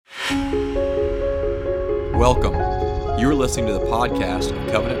Welcome. You are listening to the podcast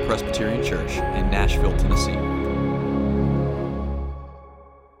of Covenant Presbyterian Church in Nashville, Tennessee.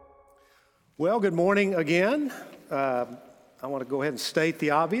 Well, good morning again. I want to go ahead and state the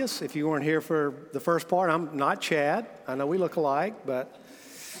obvious. If you weren't here for the first part, I'm not Chad. I know we look alike, but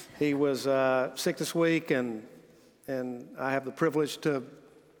he was sick this week, and I have the privilege to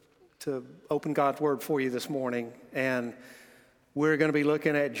open God's Word for you this morning. And we're going to be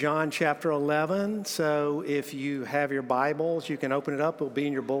looking at John chapter 11. So if you have your Bibles, you can open it up. It'll be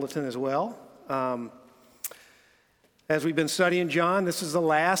in your bulletin as well. As we've been studying John, this is the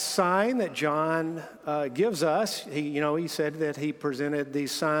last sign that John gives us. He said that he presented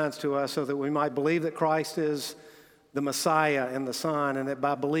these signs to us so that we might believe that Christ is the Messiah and the Son, and that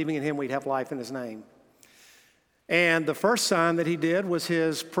by believing in him we'd have life in his name. And the first sign that he did was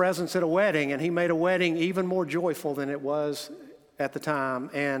his presence at a wedding, and he made a wedding even more joyful than it was at the time.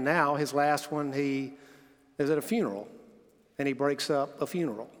 And now his last one, he is at a funeral, and he breaks up a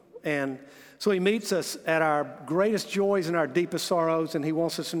funeral. And so he meets us at our greatest joys and our deepest sorrows, and he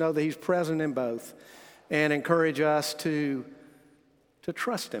wants us to know that he's present in both and encourage us to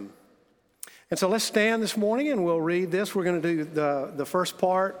trust him. And so let's stand this morning and we'll read this. We're going to do the first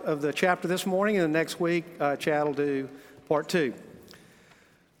part of the chapter this morning, and the next week Chad will do part 2.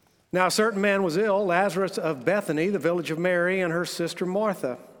 Now a certain man was ill, Lazarus of Bethany, the village of Mary, and her sister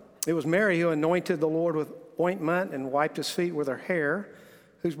Martha. It was Mary who anointed the Lord with ointment and wiped his feet with her hair,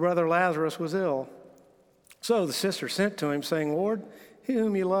 whose brother Lazarus was ill. So the sister sent to him, saying, Lord, he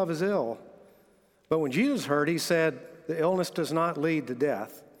whom you love is ill. But when Jesus heard, he said, the illness does not lead to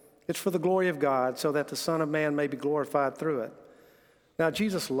death. It's for the glory of God, so that the Son of Man may be glorified through it. Now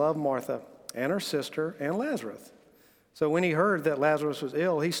Jesus loved Martha and her sister and Lazarus. So when he heard that Lazarus was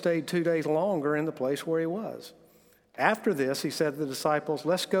ill, he stayed 2 days longer in the place where he was. After this, he said to the disciples,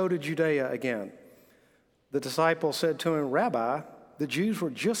 let's go to Judea again. The disciples said to him, Rabbi, the Jews were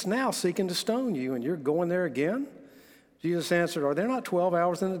just now seeking to stone you, and you're going there again? Jesus answered, are there not 12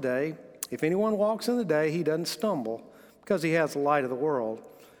 hours in the day? If anyone walks in the day, he doesn't stumble, because he has the light of the world.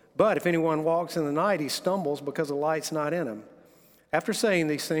 But if anyone walks in the night, he stumbles because the light's not in him. After saying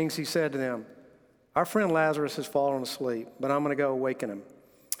these things, he said to them, our friend Lazarus has fallen asleep, but I'm going to go awaken him.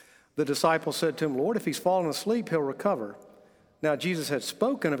 The disciples said to him, Lord, if he's fallen asleep, he'll recover. Now Jesus had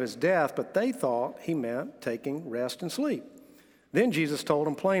spoken of his death, but they thought he meant taking rest and sleep. Then Jesus told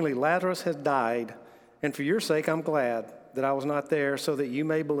them plainly, Lazarus has died, and for your sake I'm glad that I was not there, so that you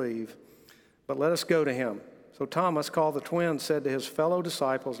may believe. But let us go to him. So Thomas, called the twin, said to his fellow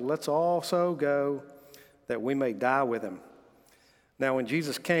disciples, let's also go that we may die with him. Now when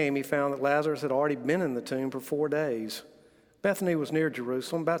Jesus came, he found that Lazarus had already been in the tomb for 4 days. Bethany was near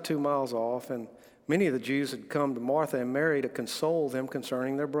Jerusalem, about 2 miles off, and many of the Jews had come to Martha and Mary to console them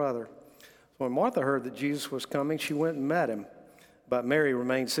concerning their brother. So when Martha heard that Jesus was coming, she went and met him, but Mary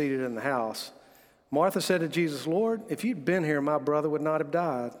remained seated in the house. Martha said to Jesus, Lord, if you'd been here, my brother would not have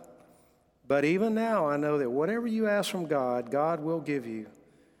died. But even now I know that whatever you ask from God, God will give you.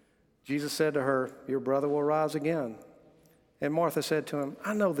 Jesus said to her, your brother will rise again. And Martha said to him,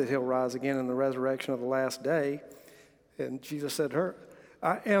 I know that he'll rise again in the resurrection of the last day. And Jesus said to her,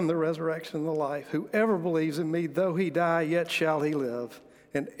 I am the resurrection and the life. Whoever believes in me, though he die, yet shall he live.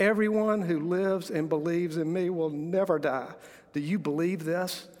 And everyone who lives and believes in me will never die. Do you believe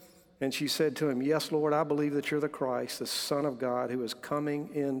this? And she said to him, yes, Lord, I believe that you're the Christ, the Son of God, who is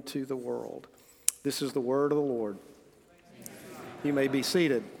coming into the world. This is the word of the Lord. You may be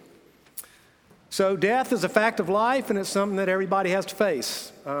seated. So death is a fact of life, and it's something that everybody has to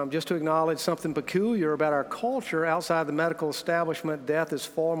face. Just to acknowledge something peculiar about our culture, outside the medical establishment, death is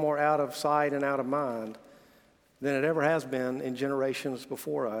far more out of sight and out of mind than it ever has been in generations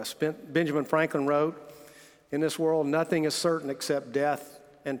before us. Benjamin Franklin wrote, in this world, nothing is certain except death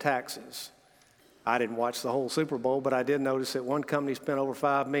and taxes. I didn't watch the whole Super Bowl, but I did notice that one company spent over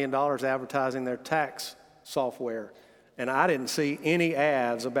 $5 million advertising their tax software. And I didn't see any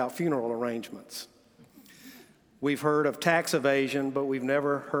ads about funeral arrangements. We've heard of tax evasion, but we've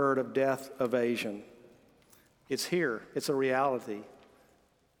never heard of death evasion. It's here. It's a reality.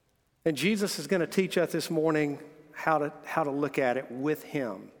 And Jesus is going to teach us this morning how to look at it with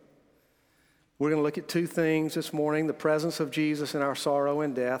him. We're going to look at 2 things this morning: the presence of Jesus in our sorrow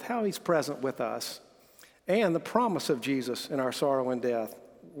and death, how he's present with us, and the promise of Jesus in our sorrow and death.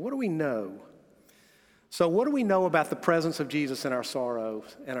 What do we know? So what do we know about the presence of Jesus in our sorrow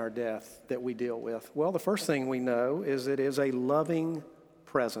and our death that we deal with? Well, the first thing we know is it is a loving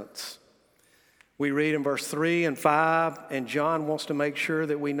presence. We read in verse 3 and 5, and John wants to make sure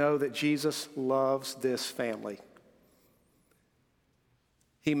that we know that Jesus loves this family.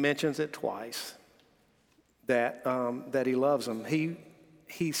 He mentions it twice, that he loves them.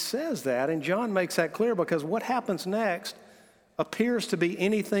 He says that, and John makes that clear because what happens next appears to be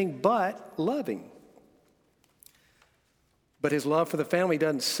anything but loving. But his love for the family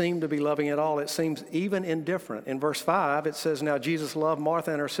doesn't seem to be loving at all. It seems even indifferent. In verse 5, it says, now Jesus loved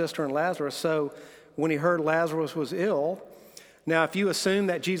Martha and her sister and Lazarus, so when he heard Lazarus was ill, now if you assume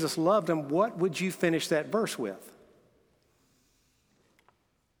that Jesus loved him, what would you finish that verse with?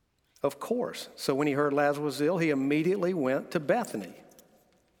 Of course. So when he heard Lazarus was ill, he immediately went to Bethany.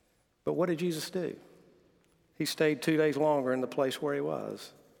 But what did Jesus do? He stayed 2 days longer in the place where he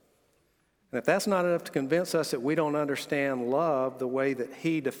was. And if that's not enough to convince us that we don't understand love the way that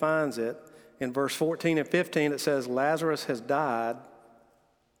he defines it, in verse 14 and 15 it says, Lazarus has died,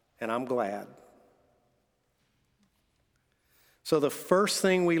 and I'm glad. So the first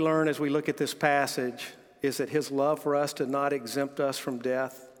thing we learn as we look at this passage is that his love for us did not exempt us from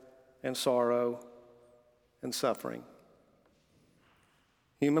death and sorrow and suffering.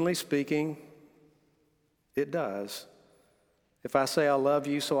 Humanly speaking, it does. If I say I love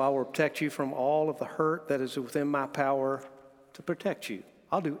you, so I will protect you from all of the hurt that is within my power to protect you.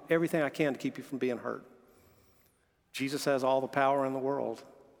 I'll do everything I can to keep you from being hurt. Jesus has all the power in the world,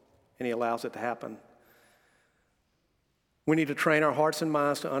 and he allows it to happen. We need to train our hearts and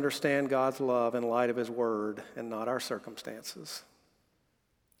minds to understand God's love in light of his word and not our circumstances.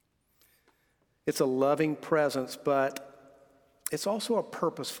 It's a loving presence, but it's also a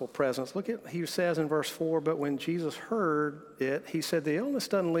purposeful presence. Look at, he says in verse 4, but when Jesus heard it, he said, the illness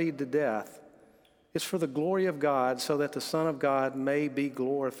doesn't lead to death. It's for the glory of God, so that the Son of God may be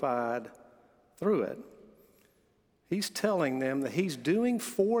glorified through it. He's telling them that he's doing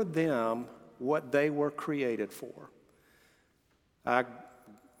for them what they were created for. I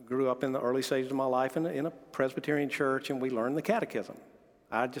grew up in the early stages of my life in a Presbyterian church, and we learned the catechism.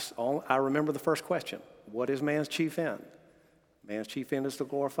 I remember the first question, what is man's chief end? Man's chief end is to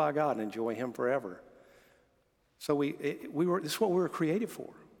glorify God and enjoy him forever. So this is what we were created for.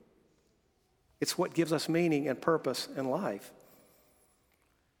 It's what gives us meaning and purpose in life.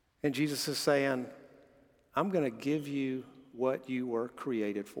 And Jesus is saying, I'm going to give you what you were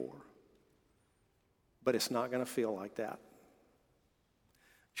created for. But it's not going to feel like that.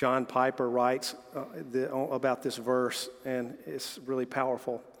 John Piper writes about this verse, and it's really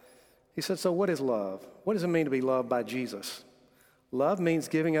powerful. He said, so what is love? What does it mean to be loved by Jesus? Love means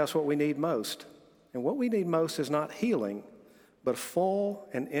giving us what we need most. And what we need most is not healing, but a full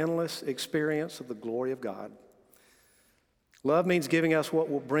and endless experience of the glory of God. Love means giving us what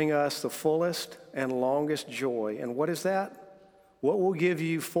will bring us the fullest and longest joy. And what is that? What will give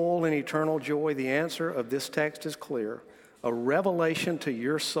you full and eternal joy? The answer of this text is clear. A revelation to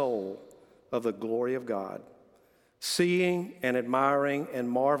your soul of the glory of God. Seeing and admiring and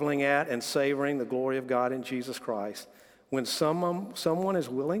marveling at and savoring the glory of God in Jesus Christ. When someone is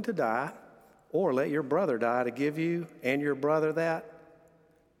willing to die, or let your brother die to give you and your brother that,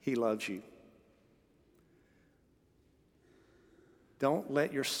 he loves you. Don't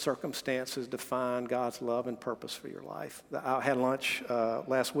let your circumstances define God's love and purpose for your life. I had lunch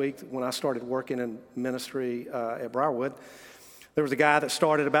last week when I started working in ministry at Briarwood. There was a guy that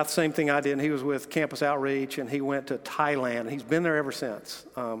started about the same thing I did, and he was with Campus Outreach, and he went to Thailand. He's been there ever since,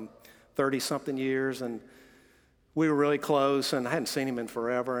 30-something years, and we were really close, and I hadn't seen him in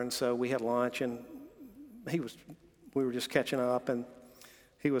forever, and so we had lunch, and we were just catching up, and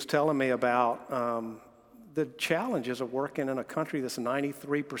he was telling me about the challenges of working in a country that's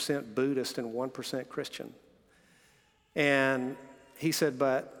 93% Buddhist and 1% Christian. And he said,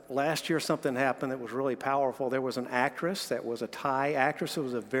 but last year something happened that was really powerful. There was an actress that was a Thai actress who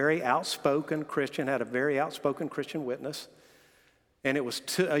was a very outspoken Christian, had a very outspoken Christian witness, and it was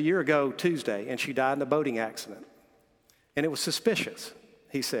a year ago Tuesday, and she died in a boating accident. And it was suspicious,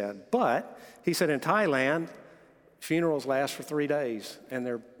 he said. But he said in Thailand, funerals last for 3 days, and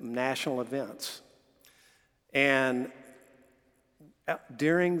they're national events. And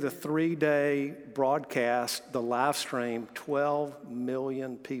during the 3-day broadcast, the live stream, 12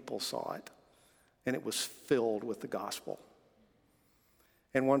 million people saw it. And it was filled with the gospel.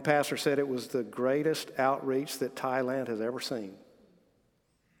 And one pastor said it was the greatest outreach that Thailand has ever seen.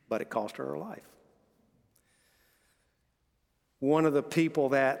 But it cost her life. One of the people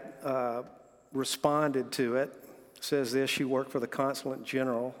that responded to it says this. She worked for the Consulate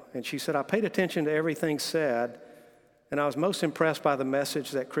General, and she said, I paid attention to everything said, and I was most impressed by the message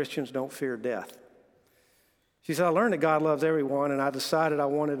that Christians don't fear death. She said, I learned that God loves everyone, and I decided I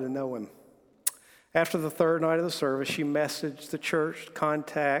wanted to know him. After the third night of the service, she messaged the church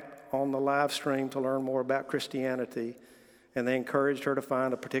contact on the live stream to learn more about Christianity. and they encouraged her to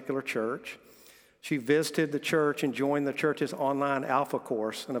find a particular church. She visited the church and joined the church's online Alpha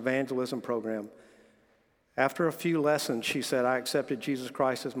course, an evangelism program. After a few lessons, she said, I accepted Jesus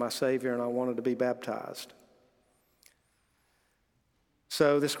Christ as my Savior and I wanted to be baptized.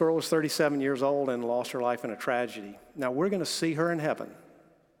 So this girl was 37 years old and lost her life in a tragedy. Now we're going to see her in heaven.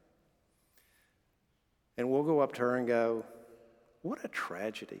 And we'll go up to her and go, what a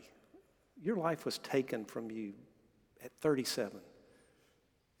tragedy. Your life was taken from you at 37.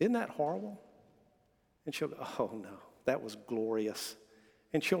 Isn't that horrible? And she'll go, oh no, that was glorious.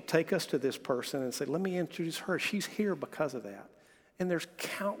 And she'll take us to this person and say, let me introduce her. She's here because of that. And there's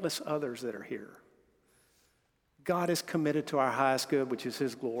countless others that are here. God is committed to our highest good, which is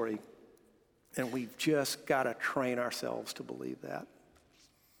his glory. And we've just got to train ourselves to believe that.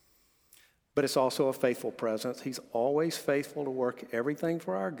 But it's also a faithful presence. He's always faithful to work everything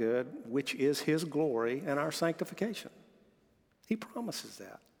for our good, which is his glory and our sanctification. He promises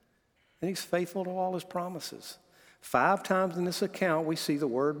that. And he's faithful to all his promises. 5 times in this account, we see the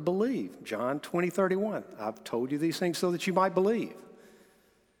word believe. John 20:31. I've told you these things so that you might believe.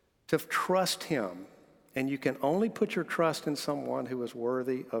 To trust him. And you can only put your trust in someone who is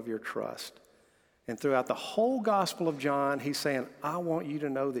worthy of your trust. And throughout the whole Gospel of John, he's saying, I want you to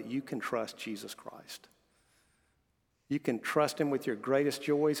know that you can trust Jesus Christ. You can trust him with your greatest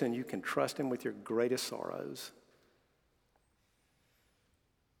joys and you can trust him with your greatest sorrows.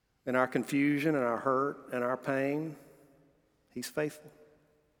 In our confusion and our hurt and our pain, he's faithful.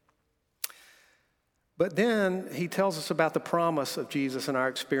 But then he tells us about the promise of Jesus in our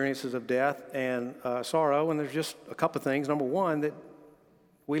experiences of death and sorrow, and there's just a couple of things. Number one, that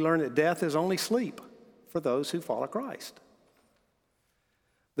we learn that death is only sleep for those who follow Christ.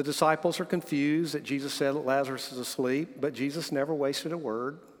 The disciples are confused that Jesus said that Lazarus is asleep, but Jesus never wasted a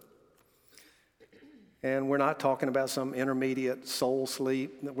word. And we're not talking about some intermediate soul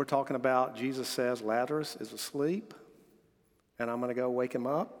sleep. We're talking about Jesus says Lazarus is asleep, and I'm going to go wake him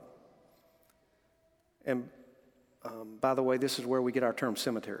up. And by the way, this is where we get our term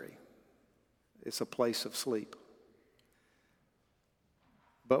cemetery. It's a place of sleep.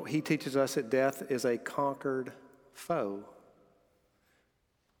 But he teaches us that death is a conquered foe.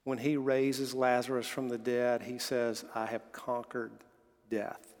 When he raises Lazarus from the dead, he says, I have conquered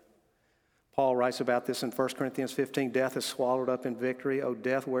death. Paul writes about this in 1 Corinthians 15, death is swallowed up in victory. O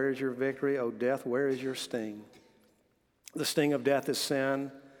death, where is your victory? O death, where is your sting? The sting of death is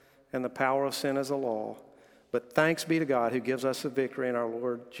sin, and the power of sin is the law. But thanks be to God who gives us the victory in our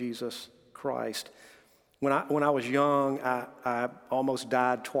Lord Jesus Christ. When I was young, I almost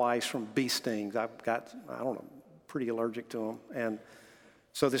died twice from bee stings. I got, pretty allergic to them. And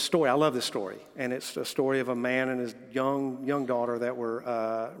so this story, I love this story. And it's a story of a man and his young daughter that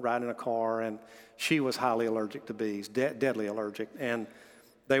were riding a car, and she was highly allergic to bees, deadly allergic. And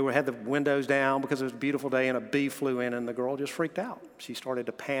they had the windows down because it was a beautiful day, and a bee flew in, and the girl just freaked out. She started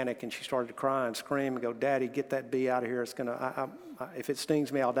to panic, and she started to cry and scream and go, Daddy, get that bee out of here. It's gonna, if it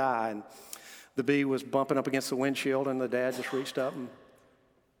stings me, I'll die. And the bee was bumping up against the windshield, and the dad just reached up and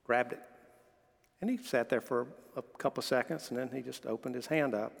grabbed it. And he sat there for a couple of seconds, and then he just opened his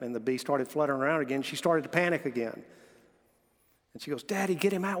hand up, and the bee started fluttering around again. She started to panic again. And she goes, Daddy,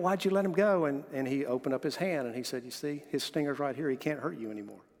 get him out. Why'd you let him go? And he opened up his hand, and he said, you see, his stinger's right here. He can't hurt you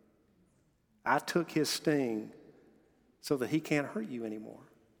anymore. I took his sting so that he can't hurt you anymore.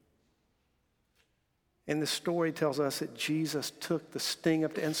 And the story tells us that Jesus took the sting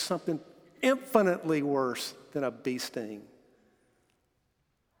up and something infinitely worse than a bee sting.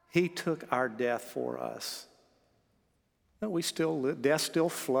 He took our death for us. No, we still live. Death still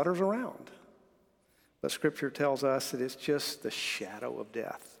flutters around. But Scripture tells us that it's just the shadow of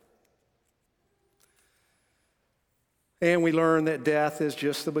death. And we learn that death is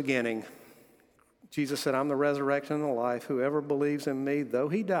just the beginning. Jesus said, I'm the resurrection and the life. Whoever believes in me, though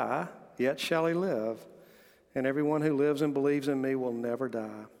he die, yet shall he live. And everyone who lives and believes in me will never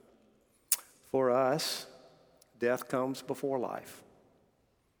die. For us, death comes before life.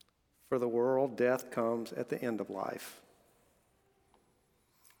 For the world, death comes at the end of life.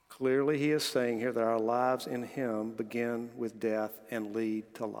 Clearly, he is saying here that our lives in him begin with death and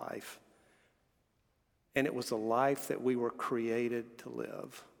lead to life. And it was the life that we were created to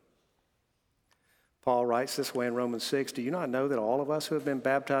live. Paul writes this way in Romans 6, do you not know that all of us who have been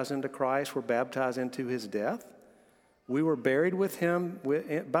baptized into Christ were baptized into his death? We were buried with him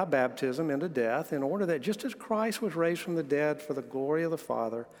by baptism into death, in order that just as Christ was raised from the dead for the glory of the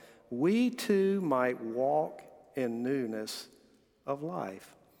Father, we too might walk in newness of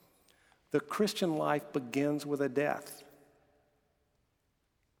life. The Christian life begins with a death.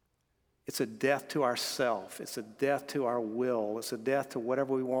 It's a death to ourself. It's a death to our will. It's a death to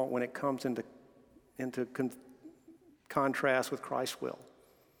whatever we want when it comes into contrast with Christ's will.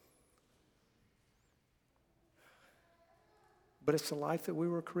 But it's the life that we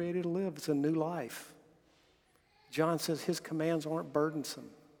were created to live. It's a new life. John says his commands aren't burdensome.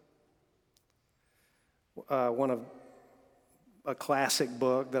 A classic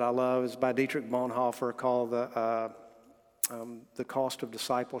book that I love is by Dietrich Bonhoeffer called The Cost of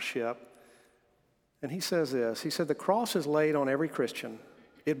Discipleship. And he says this, he said, the cross is laid on every Christian.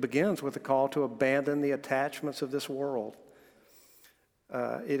 It begins with the call to abandon the attachments of this world.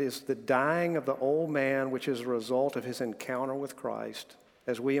 It is the dying of the old man which is a result of his encounter with Christ.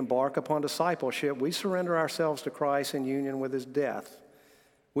 As we embark upon discipleship, we surrender ourselves to Christ in union with his death.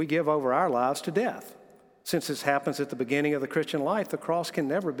 We give over our lives to death. Since this happens at the beginning of the Christian life, the cross can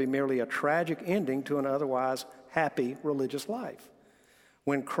never be merely a tragic ending to an otherwise happy religious life.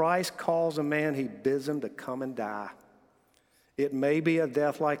 When Christ calls a man, he bids him to come and die. It may be a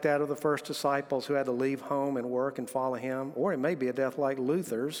death like that of the first disciples who had to leave home and work and follow him, or it may be a death like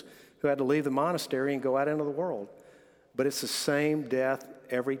Luther's who had to leave the monastery and go out into the world. But it's the same death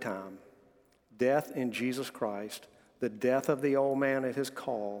every time. Death in Jesus Christ, the death of the old man at his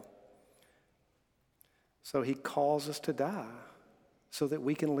call. So he calls us to die so that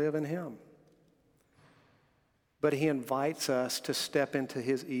we can live in him. But he invites us to step into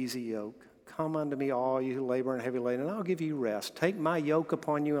his easy yoke. Come unto me, all you who labor and heavy laden, and I'll give you rest. Take my yoke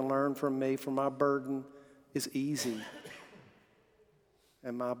upon you and learn from me, for my burden is easy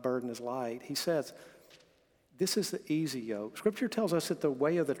and my burden is light. He says, this is the easy yoke. Scripture tells us that the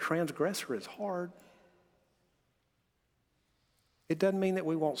way of the transgressor is hard. It doesn't mean that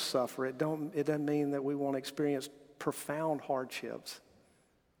we won't suffer. It doesn't mean that we won't experience profound hardships.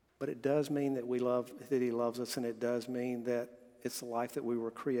 But it does mean that that he loves us, and it does mean that it's the life that we were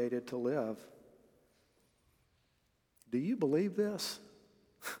created to live. Do you believe this?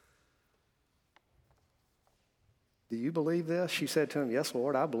 Do you believe this? She said to him, yes,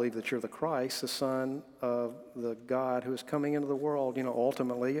 Lord, I believe that you're the Christ, the Son of the God who is coming into the world. You know,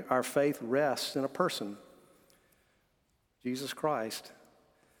 ultimately, our faith rests in a person, Jesus Christ.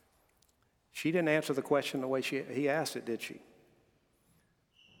 She didn't answer the question the way he asked it, did she?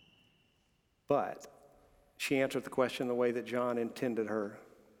 But she answered the question the way that John intended her.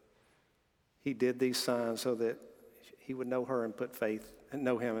 He did these signs so that he would know her and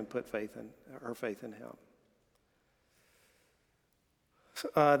know him and put her faith in him.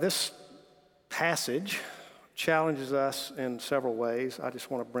 This passage challenges us in several ways. I just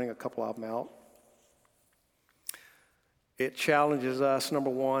want to bring a couple of them out. It challenges us, number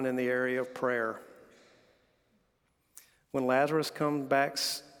one, in the area of prayer. When Lazarus comes back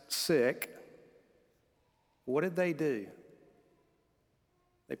sick, what did they do?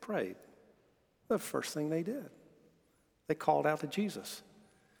 They prayed. The first thing they did. They called out to Jesus.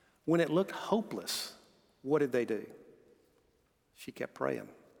 When it looked hopeless, what did they do? She kept praying.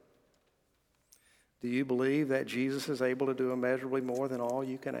 Do you believe that Jesus is able to do immeasurably more than all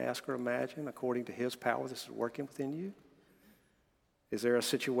you can ask or imagine according to his power that is working within you? Is there a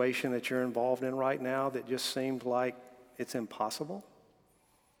situation that you're involved in right now that just seems like it's impossible?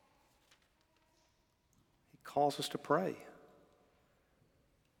 He calls us to pray.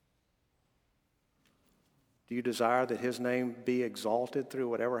 Do you desire that his name be exalted through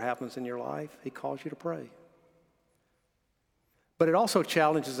whatever happens in your life? He calls you to pray. But it also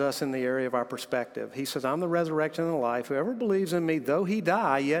challenges us in the area of our perspective. He says, I'm the resurrection and the life. Whoever believes in me, though he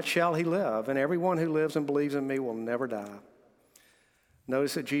die, yet shall he live. And everyone who lives and believes in me will never die.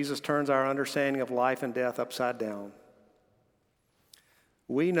 Notice that Jesus turns our understanding of life and death upside down.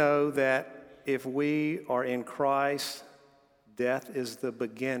 We know that if we are in Christ, death is the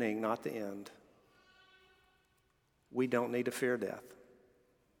beginning, not the end. We don't need to fear death.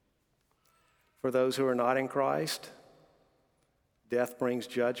 For those who are not in Christ, death brings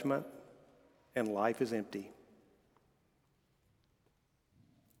judgment and life is empty.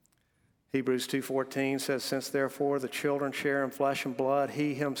 Hebrews 2:14 says, since therefore the children share in flesh and blood,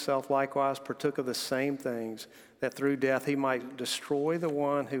 he himself likewise partook of the same things, that through death he might destroy the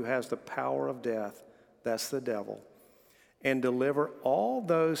one who has the power of death, that's the devil, and deliver all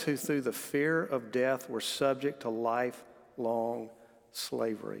those who through the fear of death were subject to lifelong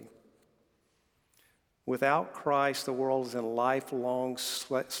slavery. Without Christ, the world is in lifelong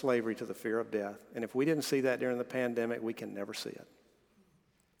slavery to the fear of death. And if we didn't see that during the pandemic, we can never see it.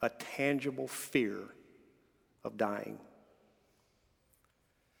 A tangible fear of dying.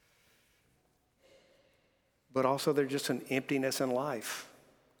 But also there's just an emptiness in life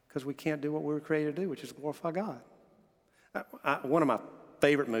because we can't do what we were created to do, which is glorify God. One of my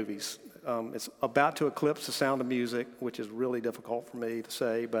favorite movies. It's about to eclipse The Sound of Music, which is really difficult for me to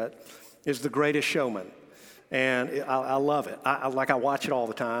say, but it's The Greatest Showman. And I love it. I watch it all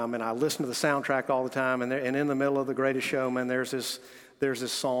the time, and I listen to the soundtrack all the time. And in the middle of The Greatest Showman, there's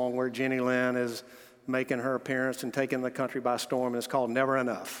this song where Jenny Lynn is making her appearance and taking the country by storm, and it's called Never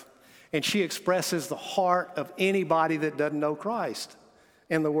Enough. And she expresses the heart of anybody that doesn't know Christ.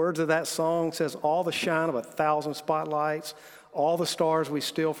 And the words of that song says, all the shine of 1,000 spotlights, all the stars we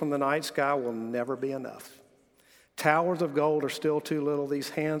steal from the night sky will never be enough. Towers of gold are still too little. These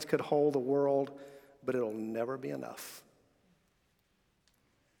hands could hold the world, but it'll never be enough.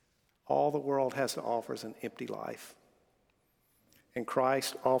 All the world has to offer is an empty life. And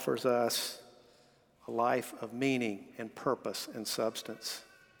Christ offers us a life of meaning and purpose and substance.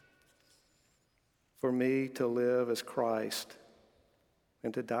 For me to live as Christ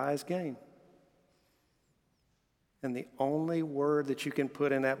and to die as gain. And the only word that you can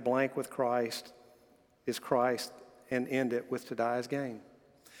put in that blank with Christ is Christ, and end it with to die as gain.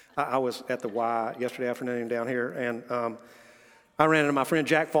 I was at the Y yesterday afternoon down here, and I ran into my friend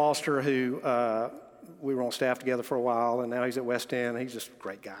Jack Foster, who we were on staff together for a while, and now he's at West End. He's just a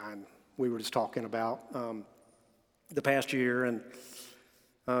great guy, and we were just talking about the past year, and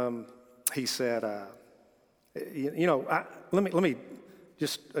he said, let me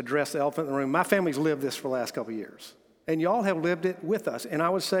just address the elephant in the room. My family's lived this for the last couple of years, and y'all have lived it with us. And I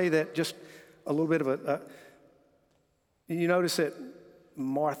would say that just a little bit of you notice that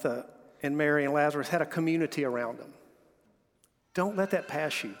Martha and Mary and Lazarus had a community around them. Don't let that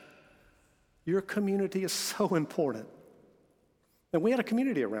pass you. Your community is so important. And we had a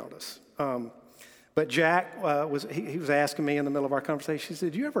community around us. But Jack was asking me in the middle of our conversation, he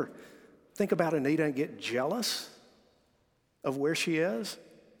said, do you ever think about Anita and get jealous of where she is?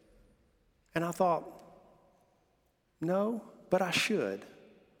 And I thought, no, but I should.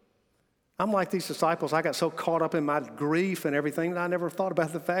 I'm like these disciples. I got so caught up in my grief and everything that I never thought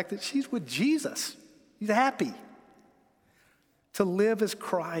about the fact that she's with Jesus. She's happy. To live as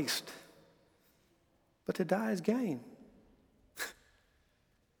Christ, but to die as gain.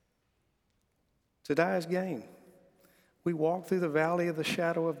 To die as gain. We walk through the valley of the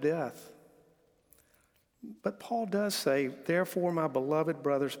shadow of death. But Paul does say, therefore, my beloved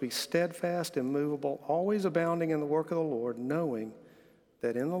brothers, be steadfast, immovable, always abounding in the work of the Lord, knowing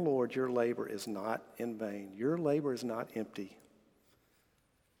that in the Lord your labor is not in vain. Your labor is not empty.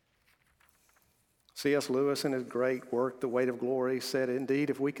 C.S. Lewis, in his great work, The Weight of Glory, said, indeed,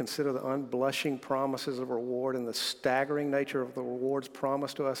 if we consider the unblushing promises of reward and the staggering nature of the rewards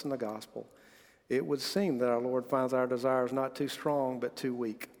promised to us in the gospel, it would seem that our Lord finds our desires not too strong, but too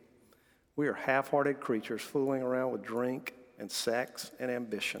weak. We are half-hearted creatures fooling around with drink and sex and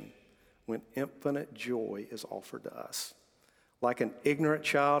ambition when infinite joy is offered to us. Like an ignorant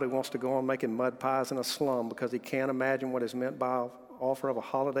child who wants to go on making mud pies in a slum because he can't imagine what is meant by an offer of a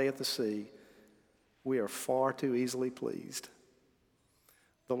holiday at the sea, we are far too easily pleased.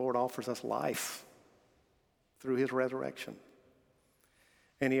 The Lord offers us life through his resurrection.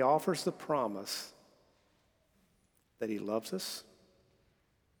 And he offers the promise that he loves us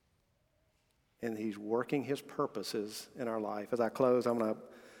and he's working his purposes in our life. As I close,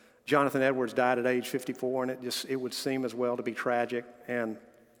 Jonathan Edwards died at age 54, and it would seem as well to be tragic. And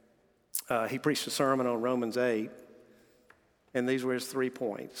he preached a sermon on Romans 8, and these were his 3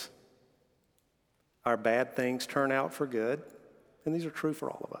 points. Our bad things turn out for good, and these are true for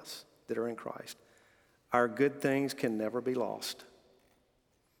all of us that are in Christ. Our good things can never be lost,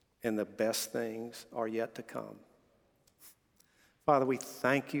 and the best things are yet to come. Father, we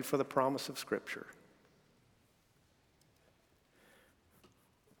thank you for the promise of Scripture.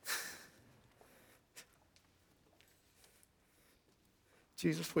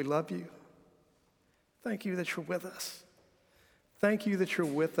 Jesus, we love you. Thank you that you're with us. Thank you that you're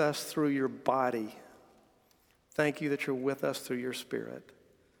with us through your body. Thank you that you're with us through your Spirit.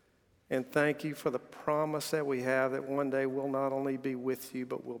 And thank you for the promise that we have that one day we'll not only be with you,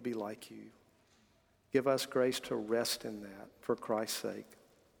 but we'll be like you. Give us grace to rest in that for Christ's sake.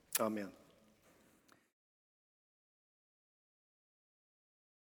 Amen.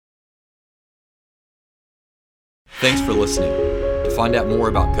 Thanks for listening. To find out more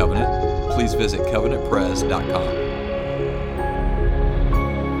about Covenant, please visit covenantpres.com.